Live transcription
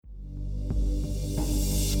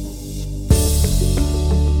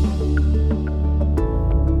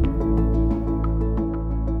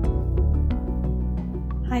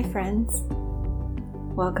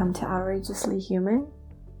Welcome to Outrageously Human,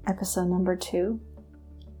 episode number 2.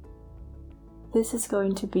 This is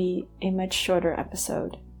going to be a much shorter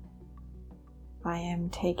episode. I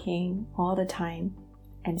am taking all the time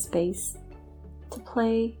and space to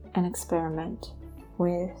play and experiment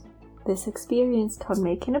with this experience called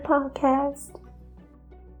making a podcast.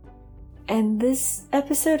 And this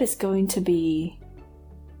episode is going to be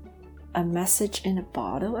a message in a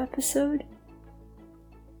bottle episode.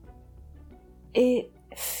 It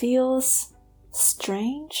feels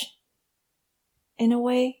strange in a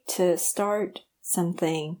way to start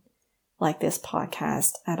something like this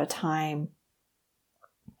podcast at a time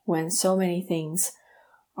when so many things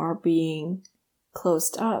are being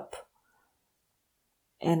closed up,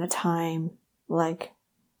 in a time like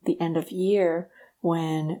the end of year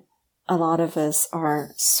when a lot of us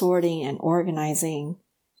are sorting and organizing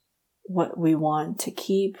what we want to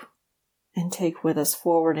keep and take with us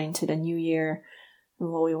forward into the new year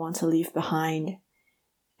and what we want to leave behind.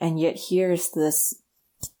 And yet here's this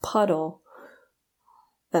puddle.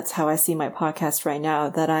 That's how I see my podcast right now,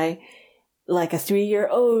 that I, like a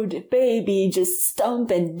 3-year-old baby, just stomp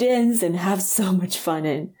and dance and have so much fun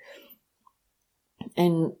in.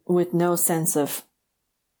 And with no sense of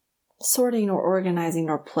sorting or organizing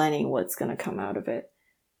or planning what's going to come out of it.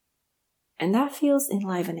 And that feels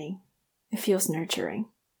enlivening. It feels nurturing.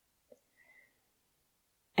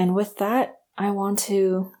 And with that, I want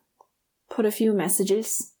to put a few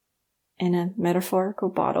messages in a metaphorical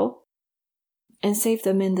bottle and save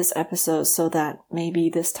them in this episode so that maybe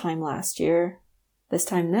this time next year, and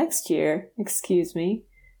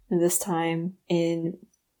this time in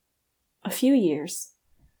a few years,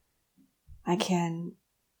 I can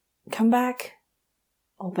come back,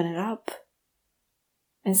 open it up,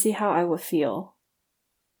 and see how I would feel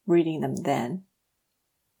reading them then.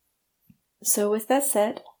 So with that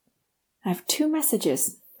said, I have 2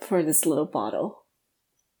 messages for this little bottle.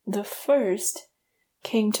 The first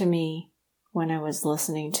came to me when I was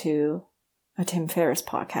listening to a Tim Ferriss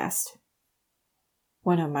podcast.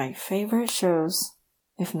 One of my favorite shows,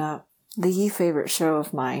 if not the favorite show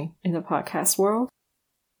of mine in the podcast world.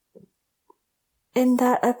 In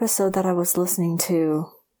that episode that I was listening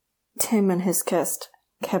to, Tim and his guest,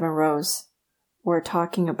 Kevin Rose, were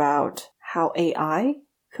talking about how AI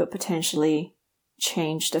could potentially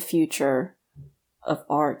change the future of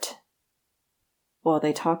art. Well,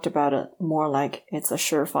 they talked about it more like it's a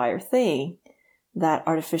surefire thing, that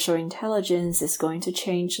artificial intelligence is going to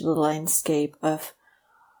change the landscape of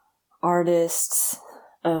artists,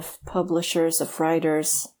 of publishers, of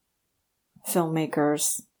writers,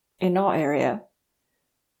 filmmakers, in all area.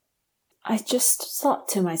 I just thought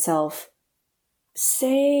to myself,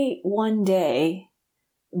 say one day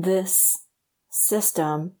this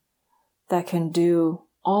system that can do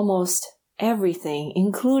almost everything,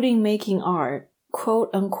 including making art, quote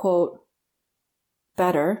unquote,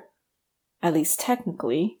 better, at least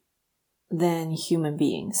technically, than human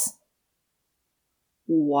beings.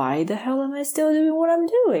 Why the hell am I still doing what I'm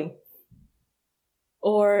doing?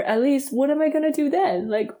 Or at least, what am I going to do then?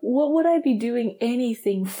 Like, what would I be doing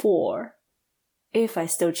anything for if I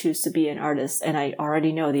still choose to be an artist? And I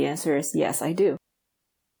already know the answer is yes, I do.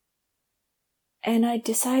 And I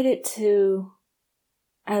decided to,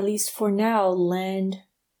 at least for now, land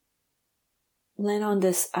on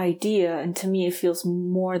this idea. And to me, it feels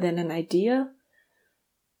more than an idea.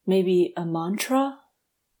 Maybe a mantra,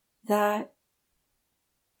 that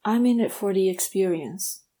I'm in it for the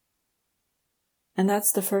experience. And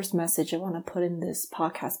that's the first message I want to put in this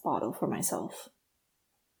podcast bottle for myself.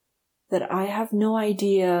 That I have no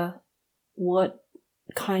idea what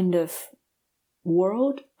kind of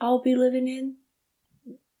world I'll be living in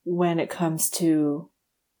when it comes to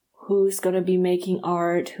who's going to be making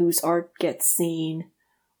art, whose art gets seen,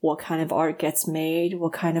 what kind of art gets made,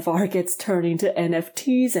 what kind of art gets turned into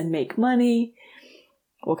NFTs and make money,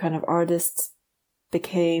 what kind of artists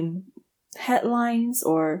became headlines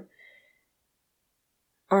or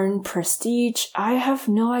earn prestige. I have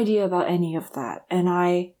no idea about any of that. And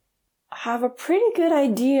I have a pretty good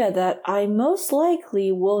idea that I most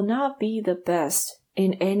likely will not be the best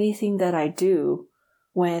in anything that I do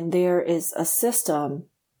when there is a system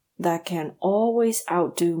that can always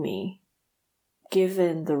outdo me,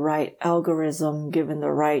 given the right algorithm, given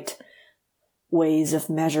the right ways of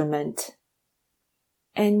measurement.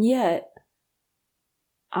 And yet,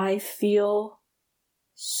 I feel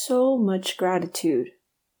so much gratitude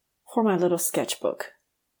for my little sketchbook,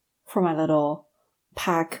 for my little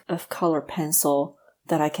pack of color pencil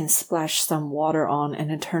that I can splash some water on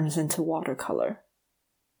and it turns into watercolor.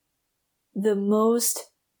 The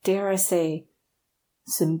most, dare I say,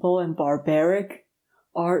 simple and barbaric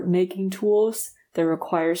art making tools that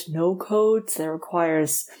requires no codes, that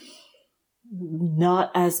requires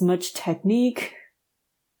not as much technique,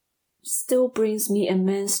 still brings me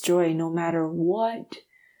immense joy no matter what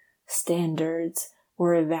standards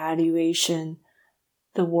or evaluation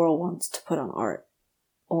the world wants to put on art,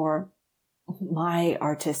 or my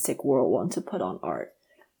artistic world wants to put on art.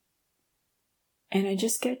 And I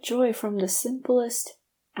just get joy from the simplest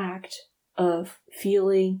act of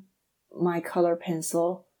feeling my color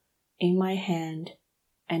pencil in my hand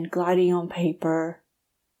and gliding on paper,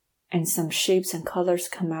 and some shapes and colors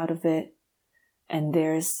come out of it, and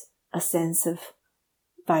there's a sense of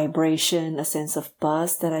vibration, a sense of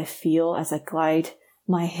buzz that I feel as I glide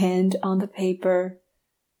my hand on the paper,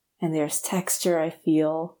 and there's texture I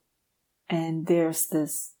feel, and there's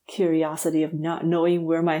this curiosity of not knowing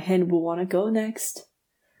where my hand will want to go next.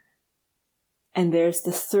 And there's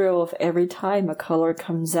the thrill of every time a color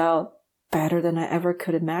comes out better than I ever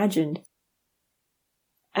could imagine.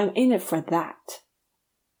 I'm in it for that.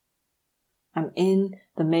 I'm in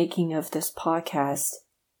the making of this podcast.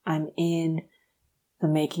 I'm in the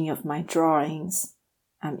making of my drawings.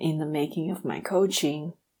 I'm in the making of my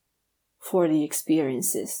coaching for the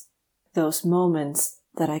experiences, those moments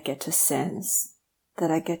that I get to sense,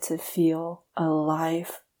 that I get to feel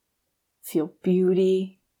alive, feel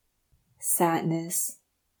beauty, sadness,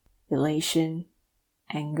 elation,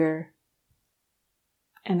 anger.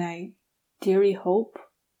 And I dearly hope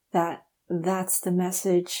that that's the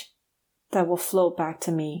message that will float back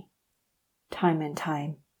to me time and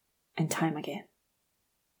time and time again.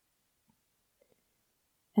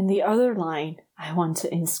 And the other line I want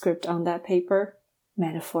to inscript on that paper,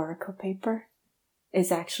 metaphorical paper,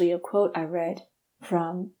 is actually a quote I read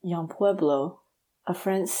from Young Pueblo. A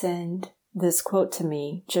friend sent this quote to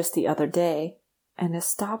me just the other day, and it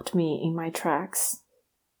stopped me in my tracks,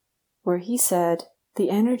 where he said, "The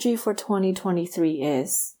energy for 2023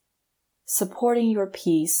 is supporting your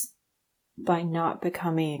peace by not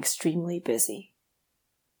becoming extremely busy.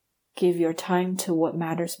 Give your time to what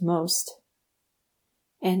matters most,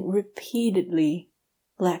 and repeatedly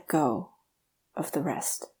let go of the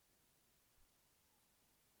rest."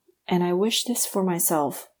 And I wish this for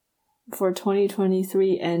myself for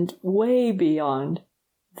 2023 and way beyond,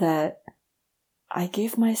 that I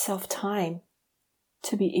give myself time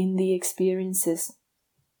to be in the experiences,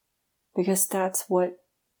 because that's what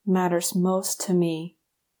matters most to me.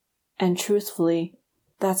 And truthfully,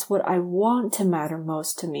 that's what I want to matter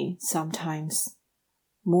most to me. Sometimes,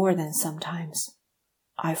 more than sometimes,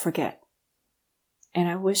 I forget. And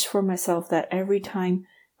I wish for myself that every time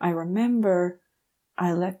I remember,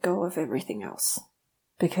 I let go of everything else.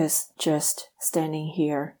 Because just standing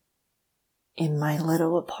here in my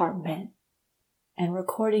little apartment and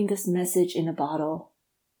recording this message in a bottle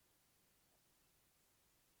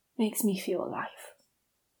makes me feel alive.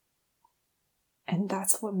 And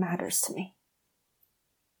that's what matters to me.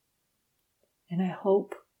 And I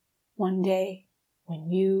hope one day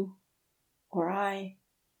when you or I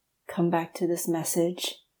come back to this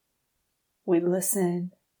message, we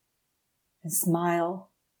listen and smile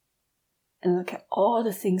and look at all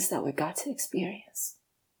the things that we got to experience.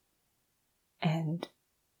 And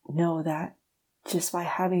know that just by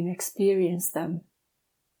having experienced them,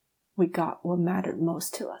 we got what mattered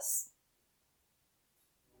most to us.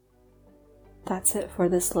 That's it for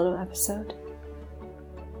this little episode.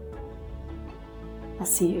 I'll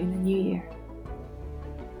see you in the new year.